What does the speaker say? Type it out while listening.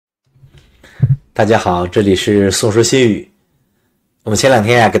大家好，这里是宋说新语。我们前两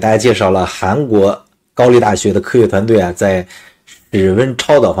天给大家介绍了韩国高丽大学的科学团队在室温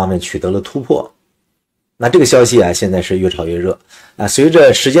超导方面取得了突破。那这个消息现在是越炒越热随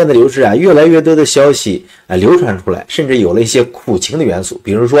着时间的流逝越来越多的消息流传出来，甚至有了一些苦情的元素。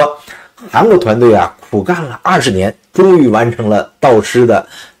比如说，韩国团队苦干了20年，终于完成了导师的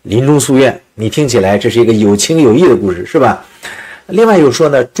临终夙愿。你听起来这是一个有情有义的故事，是吧？另外有说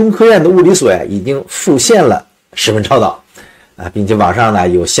呢，中科院的物理所已经复现了室温超导并且网上呢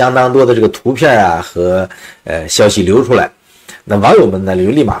有相当多的这个图片和消息流出来，那网友们呢就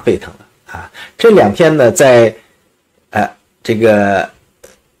立马沸腾了这两天呢在这个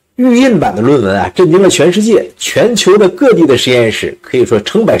预印版的论文震惊了全世界，全球的各地的实验室，可以说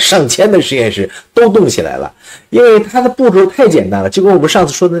成百上千的实验室都动起来了，因为它的步骤太简单了，就跟我们上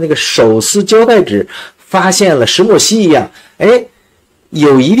次说的那个手撕胶带纸发现了石墨烯一样，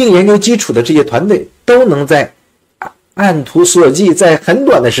有一定研究基础的这些团队都能在按图索骥，在很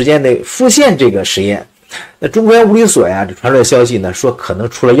短的时间内复现这个实验。那中科院物理所这传出来消息呢，说可能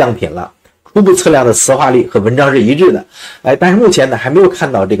出了样品了，初步测量的磁化力和文章是一致的，但是目前呢还没有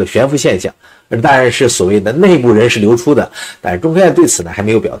看到这个悬浮现象，而当然是所谓的内部人士流出的，但是中科院对此呢还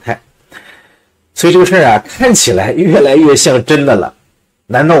没有表态。所以这个事看起来越来越像真的了。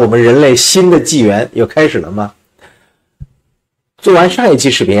难道我们人类新的纪元又开始了吗？做完上一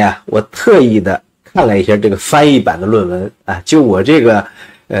期视频我特意的看了一下这个翻译版的论文就我这个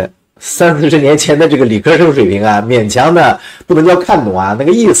30-40年前的这个理科生水平勉强的不能叫看懂那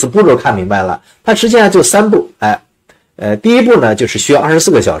个意思步骤看明白了。它实际上就3步第一步呢就是需要24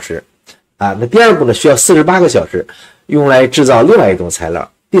个小时那第二步呢需要48个小时用来制造另外一种材料，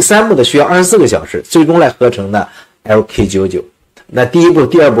第三步呢需要24个小时最终来合成的 LK99。 那第一步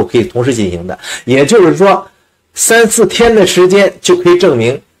第二步可以同时进行的，也就是说3-4天的时间就可以证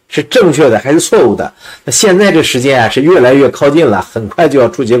明是正确的还是错误的。那现在这时间是越来越靠近了，很快就要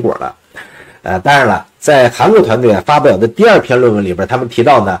出结果了。当然了，在韩国团队发表的第2篇论文里边，他们提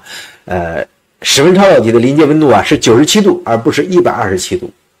到呢，室温超导体的临界温度是97度，而不是127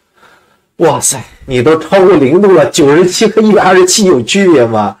度。哇塞，你都超过0度了，97和127有区别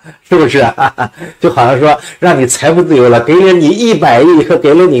吗？是不是就好像说让你财富自由了，给了你100亿和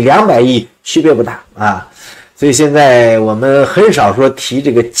给了你200亿区别不大所以现在我们很少说提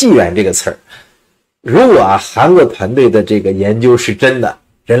这个纪元这个词儿。如果韩国团队的这个研究是真的，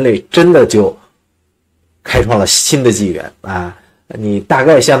人类真的就开创了新的纪元你大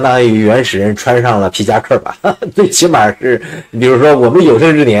概相当于原始人穿上了皮夹克吧最起码是比如说我们有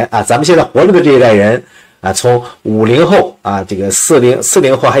生之年咱们现在活着的这一代人从50后这个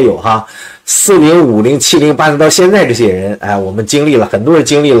40后还有40、50、70、80到现在这些人我们经历了，很多人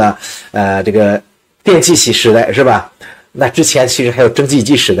经历了这个电气系时代，是吧？那之前其实还有蒸汽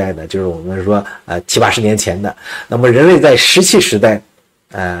机时代呢，就是我们说70-80年前的。那么人类在石器时代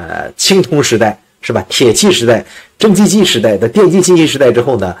青铜时代，是吧？铁器时代、蒸汽机时代的电气信息时代之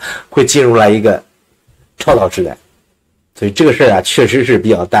后呢，会进入了一个超导时代。所以这个事儿确实是比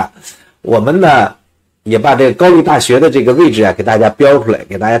较大。我们呢也把这个高丽大学的这个位置给大家标出来，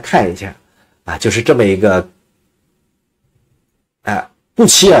给大家看一下就是这么一个不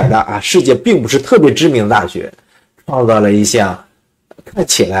起眼的世界并不是特别知名的大学，创造了一项看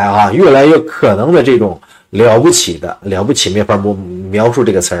起来越来越可能的这种了不起没法描述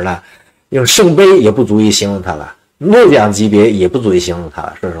这个词儿了，用圣杯也不足以形容它了，诺奖级别也不足以形容它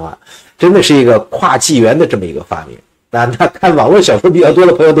了。说实话，真的是一个跨纪元的这么一个发明。那看网络小说比较多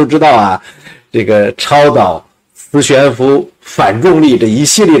的朋友都知道这个超导、磁悬浮、反重力这一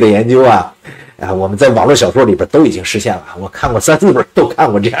系列的研究我们在网络小说里边都已经实现了，我看过3-4本都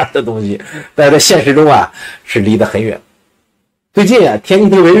看过这样的东西，但是在现实中是离得很远。最近天气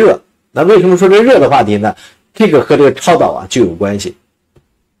特别热，那为什么说这热的话题呢？这个和这个超导就有关系。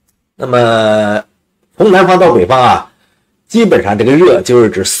那么从南方到北方基本上这个热就是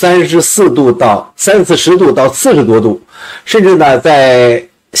指34度到30-40度到40多度，甚至呢在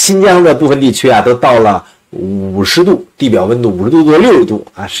新疆的部分地区都到了50度地表温度，50度到60度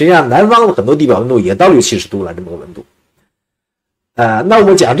实际上南方的很多地表温度也到60-70度了，这么个温度那我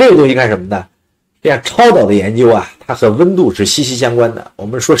们讲这个东西干什么呢？这样超导的研究它和温度是息息相关的。我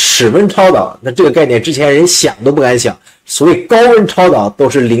们说室温超导，那这个概念之前人想都不敢想，所谓高温超导都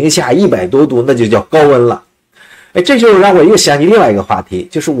是零下100多度，那就叫高温了。这就让我又想起另外一个话题，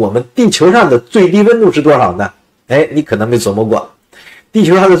就是我们地球上的最低温度是多少呢？你可能没琢磨过，地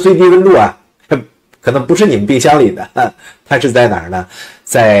球上的最低温度可能不是你们冰箱里的，它是在哪儿呢？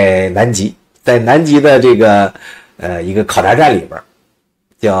在南极，在南极的这个一个考察站里边，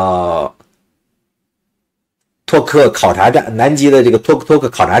叫托克考察站，南极的这个托克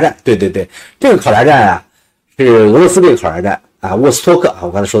考察站，对，这个考察站啊是俄罗斯这个考察站啊，沃斯托克啊，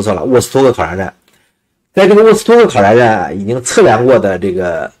我刚才说错了，沃斯托克考察站。在这个沃斯托克考察站啊，已经测量过的这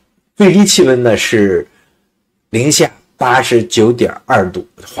个最低气温呢是零下89.2度，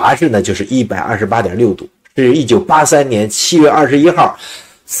华氏呢就是128.6度，是1983年7月21号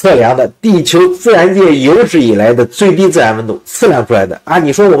测量的地球自然界有史以来的最低自然温度测量出来的啊。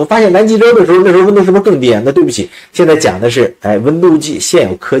你说我们发现南极洲的时候，那时候温度是不是更低啊？那对不起，现在讲的是温度计现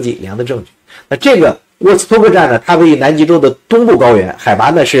有科技量的证据。那这个沃斯托克站呢，它位于南极洲的东部高原，海拔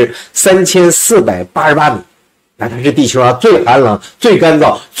呢是3488米，那它是地球上最寒冷、最干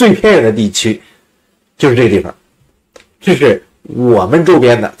燥、最偏远的地区，就是这个地方。这是我们周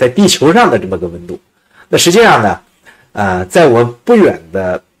边的在地球上的这么个温度。那实际上呢，在我们不远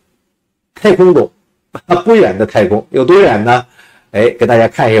的太空中，不远的太空有多远呢？给大家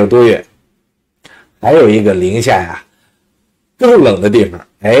看一下有多远。还有一个零下呀更冷的地方，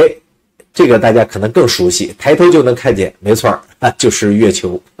这个大家可能更熟悉，抬头就能看见，没错就是月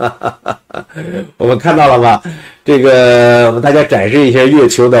球。我们看到了吗？这个我们大家展示一下月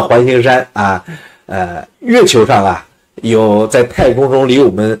球的环形山啊，月球上啊有在太空中离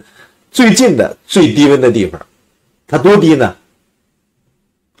我们最近的最低温的地方，它多低呢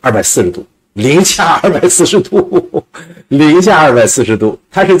？240度，零下240度，零下240度，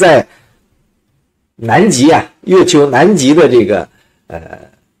它是在南极啊，月球南极的这个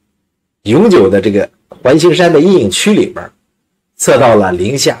永久的这个环形山的阴影区里边测到了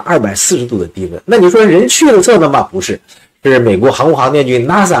零下240度的低温。那你说人去了测的吗？不是，这是美国航空航天局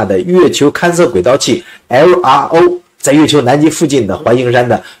NASA 的月球勘测轨道器 LRO 在月球南极附近的环形山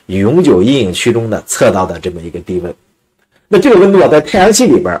的永久阴影区中的测到的这么一个低温。那这个温度啊，在太阳系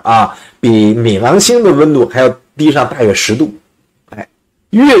里边啊，比冥王星的温度还要低上大约10度。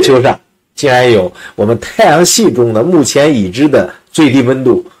月球上竟然有我们太阳系中的目前已知的最低温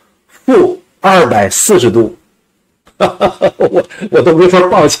度-240度。我都没法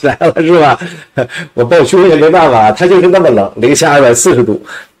抱起来了，是吧？我抱胸也没办法，它就是那么冷，零下240度，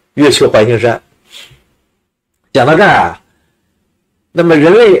月球环形山。讲到这儿啊，那么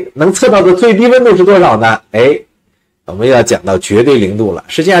人类能测到的最低温度是多少呢？我们要讲到绝对零度了。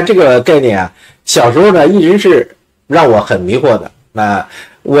实际上这个概念啊，小时候呢一直是让我很迷惑的。那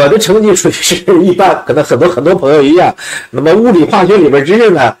我的成绩属于是一般，可能很多朋友一样。那么物理化学里边知识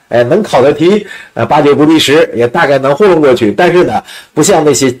呢，能考的题8九不离10，也大概能糊弄过去。但是呢，不像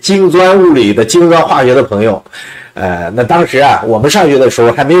那些精钻物理的、精钻化学的朋友，那当时啊，我们上学的时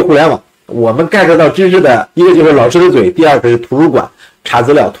候还没有互联网，我们get到知识的一个就是老师的嘴，第二个是图书馆查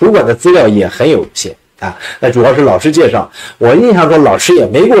资料，图书馆的资料也很有限啊。那主要是老师介绍，我印象中老师也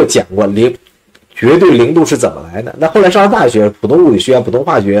没给我讲过绝对零度是怎么来的。那后来上了大学，普通物理学、普通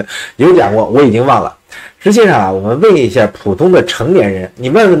化学有讲过，我已经忘了。实际上啊，我们问一下普通的成年人，你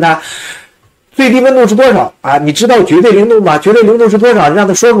问问他最低温度是多少啊？你知道绝对零度吗？绝对零度是多少？让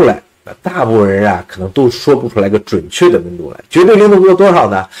他说出来。大部分人啊，可能都说不出来个准确的温度来。绝对零度是多少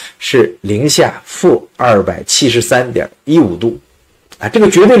呢？是零下-273.15度啊！这个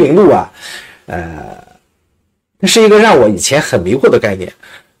绝对零度啊，这是一个让我以前很迷惑的概念。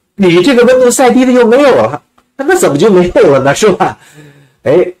你这个温度再低的就没有了，那怎么就没有了呢？是吧？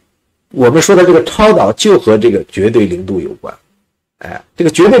我们说的这个超导就和这个绝对零度有关。这个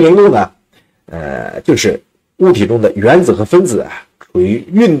绝对零度呢，就是物体中的原子和分子啊，处于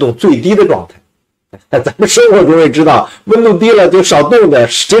运动最低的状态。咱们生活中也知道，温度低了就少动的，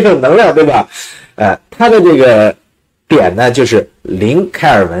节省能量，对吧？它的这个点呢，就是0开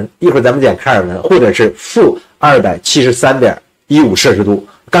尔文，一会儿咱们讲开尔文，或者是-273.15摄氏度。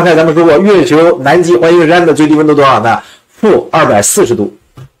刚才咱们说过，月球南极环形山的最低温度多少呢？-240度。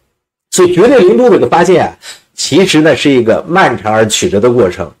所以绝对零度这个发现啊，其实呢是一个漫长而曲折的过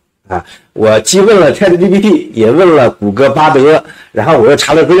程啊。我既问了 ChatGPT， 也问了谷歌、巴德，然后我又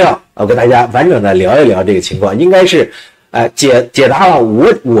查了资料，我跟大家完整的聊一聊这个情况，应该是解答了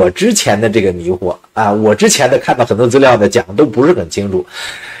我之前的这个迷惑啊。我之前的看到很多资料的讲都不是很清楚。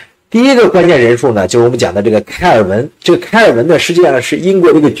第一个关键人数呢，就是我们讲的这个开尔文。这个开尔文呢，实际上是英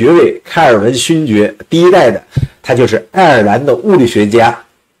国这个爵位，开尔文勋爵第一代的，他就是爱尔兰的物理学家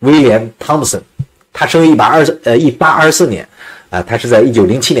威廉汤姆森。他生于1824年啊，他是在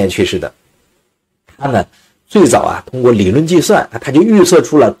1907年去世的。他呢，最早啊通过理论计算，他就预测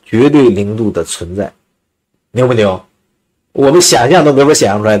出了绝对零度的存在。牛不牛？我们想象都没法想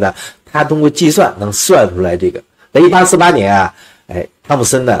象出来的，他通过计算能算出来这个。在1848年啊，汤姆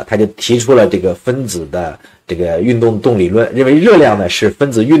森呢，他就提出了这个分子的这个运动动理论，认为热量呢是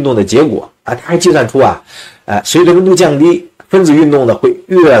分子运动的结果啊。他还计算出随着温度降低，分子运动呢会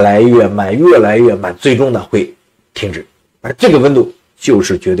越来越慢，越来越慢，最终呢会停止，而这个温度就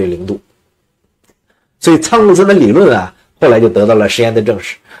是绝对零度。所以汤姆森的理论啊，后来就得到了实验的证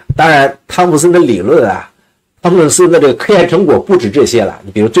实。当然，汤姆森的理论啊，汤姆森的这个科研成果不止这些了。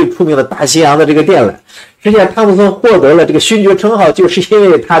你比如最出名的大西洋的这个电缆，实际上汤姆森获得了这个勋爵称号，就是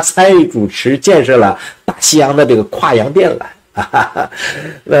因为他参与主持建设了大西洋的这个跨洋电缆。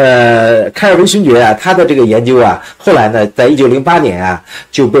开尔文勋爵啊，他的这个研究啊，后来呢，在1908年啊，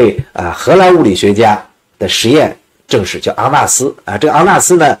就被荷兰物理学家的实验证实，叫昂纳斯啊。这个昂纳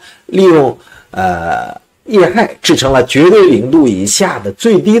斯呢，利用液氦制成了绝对零度以下的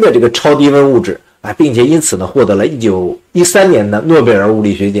最低的这个超低温物质啊，并且因此呢，获得了1913年的诺贝尔物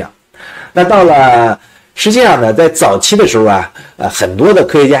理学奖。那到了实际上呢，在早期的时候啊，很多的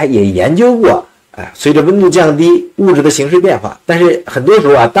科学家也研究过。随着温度降低，物质的形式变化，但是很多时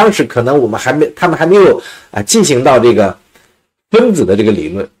候啊，当时可能他们还没有进行到这个分子的这个理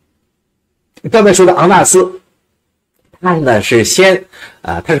论。刚才说的昂纳斯，他呢是先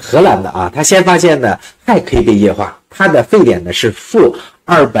他是荷兰的啊，他先发现呢氦可以被液化，它的沸点呢是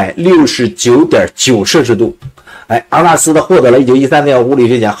-269.9摄氏度。昂纳斯的获得了1913年物理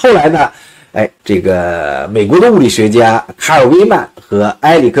学奖。后来呢，这个美国的物理学家卡尔威曼和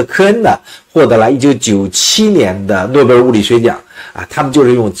埃里克科恩呢，获得了1997年的诺贝尔物理学奖啊，他们就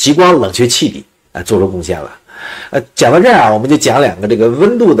是用极光冷却气体做出贡献了。讲到这儿啊，我们就讲两个这个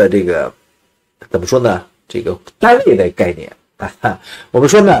温度的这个怎么说呢？这个单位的概念啊。我们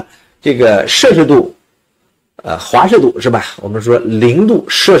说呢，这个摄氏度，华氏度是吧？我们说0度，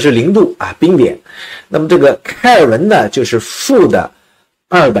摄氏0度啊，冰点。那么这个开尔文呢，就是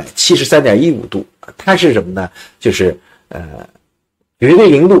-273.15度，它是什么呢？就是绝对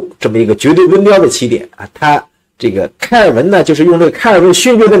零度这么一个绝对温标的起点啊。它这个开尔文呢，就是用这个开尔文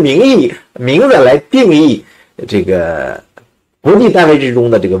勋爵的名字来定义这个国际单位之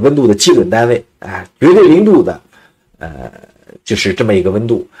中的这个温度的基准单位啊，绝对零度的就是这么一个温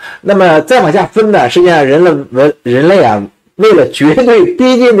度。那么再往下分呢，实际上人类啊，为了绝对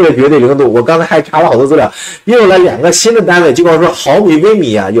逼近这个绝对零度，我刚才还查了好多资料，用了两个新的单位，就光说毫米、微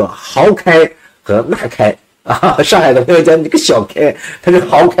米啊，有毫开和纳开啊。上海的朋友讲你个小开，它是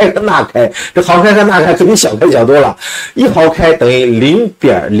毫开和纳开，这毫开和纳开可比小开小多了。1毫开等于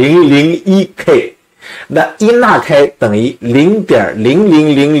 0.001 K， 那1纳开等于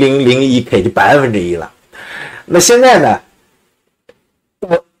 0.000001 K， 就1%了。那现在呢，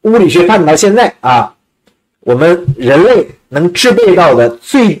物理学发展到现在啊，我们人类能制备到的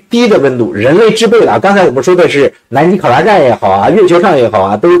最低的温度，人类制备的啊，刚才我们说的是南极考察站也好啊，月球上也好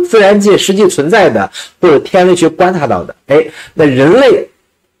啊，都是自然界实际存在的，或者天文学观察到的。那人类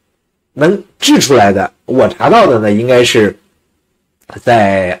能制出来的，我查到的呢，应该是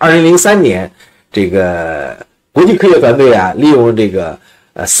在2003年，这个国际科学团队啊，利用这个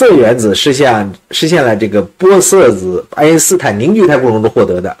铯原子实现了这个玻色子爱因斯坦凝聚态过程中获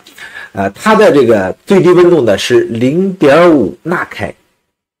得的。它的这个最低温度呢是 0.5 纳开。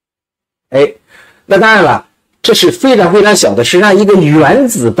那当然了，这是非常非常小的，实际上一个原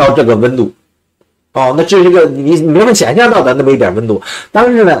子到这个温度。那这是个你没法想象到的那么一点温度。当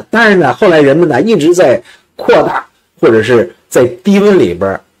然呢，后来人们呢一直在扩大或者是在低温里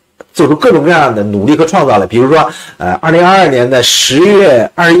边做出各种各样的努力和创造了。比如说2022年的10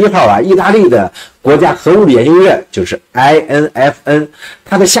月21号啊，意大利的国家核物理研究院，就是 INFN，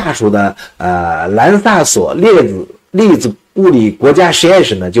 它的下属的兰萨索粒子物理国家实验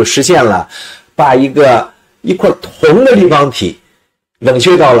室呢，就实现了把一块铜的立方体冷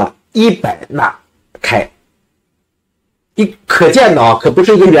却到了100纳开。可见的可不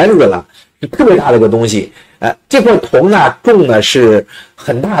是一个原子了，是特别大的一个东西。这块铜呢，重呢是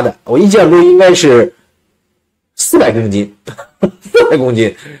很大的，我印象中应该是400公斤，400公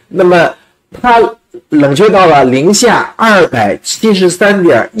斤。那么它冷却到了零下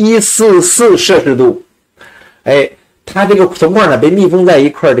273.144摄氏度。它这个铜块呢被密封在一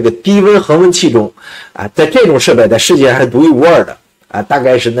块这个低温恒温器中啊，在这种设备在世界上是独一无二的啊，大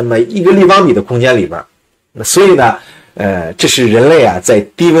概是那么1个立方米的空间里边。那所以呢，这是人类啊在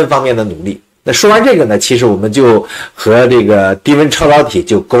低温方面的努力。那说完这个呢，其实我们就和这个低温超导体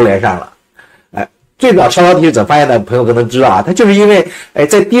就勾连上了。最早超导体是怎么发现的？朋友可能知道啊，它就是因为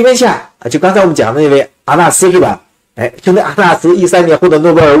在低温下就刚才我们讲的那位阿纳斯是吧？就那阿纳斯13年获得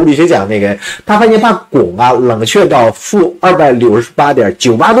诺贝尔物理学奖那个，他发现把汞啊冷却到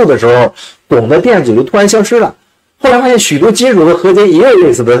-268.98度的时候，汞的电阻就突然消失了。后来发现许多金属和合金也有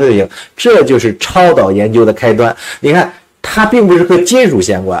类似的特性，这就是超导研究的开端。你看，它并不是和金属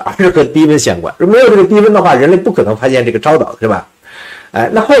相关，而是和低温相关。如果没有这个低温的话，人类不可能发现这个超导，是吧？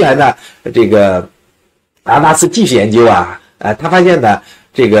那后来呢，这个阿纳斯继续研究啊，他发现呢，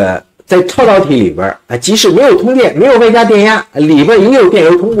这个在超导体里边即使没有通电，没有外加电压，里边也有电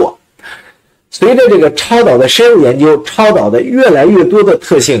流通过。随着这个超导的深入研究，超导的越来越多的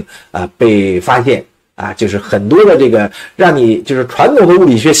特性被发现就是很多的这个让你就是传统的物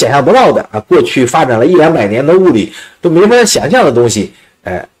理学想象不到的过去发展了100-200年的物理都没法想象的东西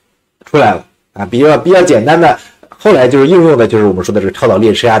出来了比较简单的，后来就是应用的就是我们说的这个超导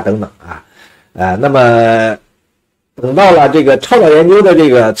列车等等那么等到了这个超导研究的这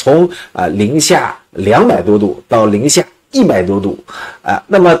个从零下200多度到零下100多度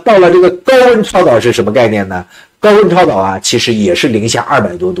那么到了这个高温超导是什么概念呢？高温超导其实也是零下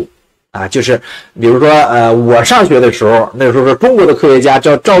200多度就是比如说我上学的时候，那个时候说中国的科学家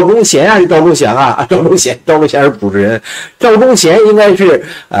叫赵忠贤还是赵忠祥赵忠贤是主持人，赵忠贤应该是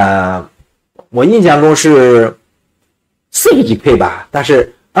我印象中是40几 K 吧，但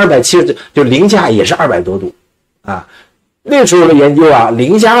是270就零下也是200多度那时候的研究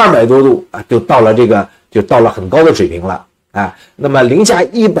零下200多度就到了这个就到了很高的水平了那么零下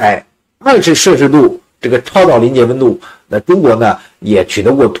120摄氏度这个超导临界温度，那中国呢也取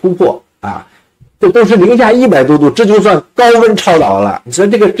得过突破这都是零下100多度，这就算高温超导了。你说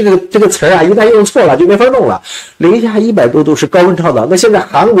这个词一旦用错了就没法弄了。零下100多度是高温超导，那现在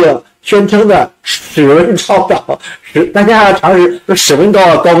韩国宣称的室温超导大家要尝试说室温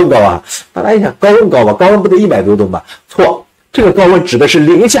高高温高大家一想高温高吧，高温不得100多度吗？错，这个高温指的是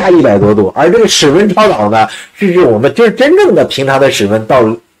零下100多度，而这个室温超导呢是指我们就是真正的平常的室温到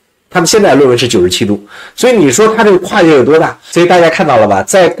他们现在论文是97度，所以你说它这个跨越有多大？所以大家看到了吧，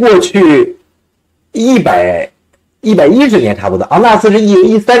在过去110年差不多，昂纳斯是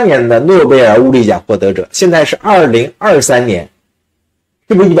2013年的诺贝尔物理奖获得者，现在是2023年，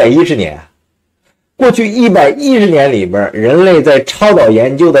是不是110年过去110年里边，人类在超导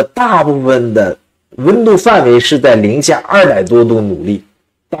研究的大部分的温度范围是在零下200多度努力，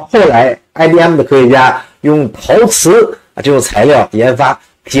到后来 IBM 的科学家用陶瓷这种材料研发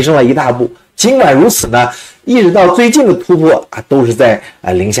提升了一大步，尽管如此呢，一直到最近的突破都是在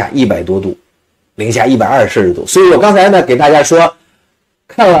零下100多度，零下120摄氏度。所以我刚才呢给大家说，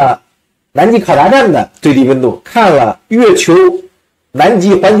看了南极考察站的最低温度，看了月球南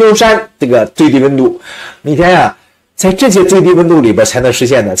极环球山这个最低温度，你看在这些最低温度里边才能实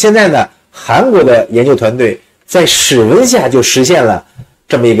现的。现在呢，韩国的研究团队在室温下就实现了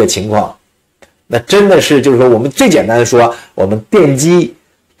这么一个情况，那真的是就是说我们最简单的说，我们电机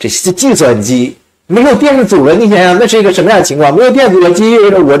这些计算机没有电子组了，你想想那是一个什么样的情况？没有电子的机，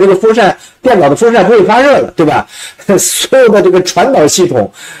我这个风扇电脑的风扇不会发热了，对吧？所有的这个传导系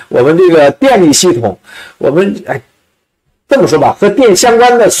统，我们这个电力系统，我们这么说吧，和电相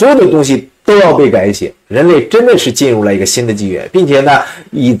关的所有的东西都要被改写。人类真的是进入了一个新的纪元，并且呢，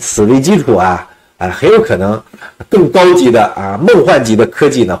以此为基础很有可能更高级的梦幻级的科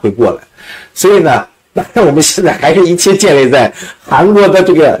技呢会过来。所以呢，当然我们现在还是一切建立在韩国的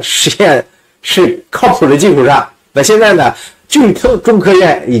这个实验是靠谱的基础上。那现在呢，据称中科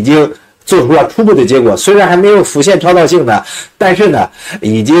院已经做出了初步的结果，虽然还没有复现超导性呢，但是呢，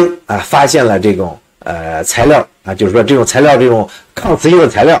已经发现了这种材料就是说这种材料这种抗磁性的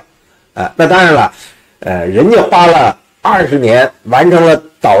材料那当然了，人家花了20年完成了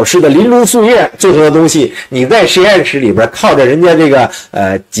导式的磷炉素液做成的东西，你在实验室里边靠着人家这个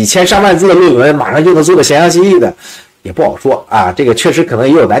几千上万字的论文，马上就能做得详详细细的，也不好说这个确实可能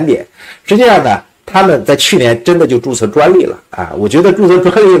也有难点。实际上呢，他们在去年真的就注册专利了我觉得注册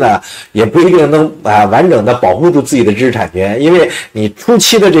专利呢也不一定能完整的保护住自己的知识产权，因为你初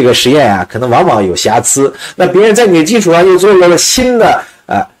期的这个实验可能往往有瑕疵，那别人在你的基础上又做了新的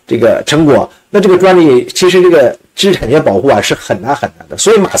这个成果，那这个专利其实这个知识产权保护是很难很难的。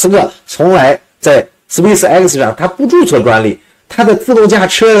所以马斯克从来在 SpaceX 上他不注册专利，他的自动驾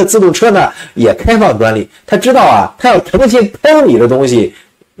车的自动车呢也开放专利，他知道他要诚信偷你的东西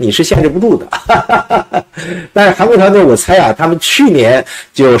你是限制不住的但是韩国团队我猜他们去年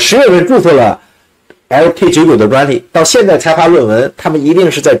就10月份注册了 LK99 的专利，到现在才发论文，他们一定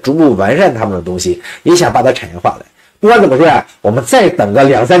是在逐步完善他们的东西，也想把它产业化来。不管怎么说我们再等个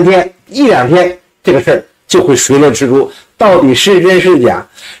2-3天1-2天，这个事儿就会水落石出，到底是真是假，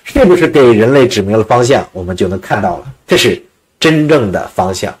是不是给人类指明了方向，我们就能看到了，这是真正的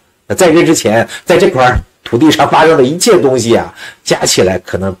方向。那在这之前，在这块土地上发生的一切东西加起来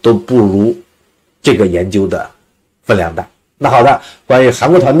可能都不如这个研究的分量大。那好的，关于韩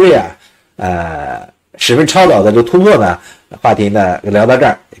国团队室温超导的这个突破呢，话题呢聊到这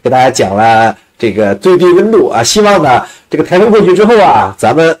儿，给大家讲了这个最低温度希望呢这个台风过去之后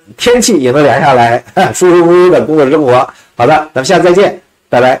咱们天气也能凉下来，舒舒服服的工作生活。好的，咱们下次再见，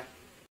拜拜。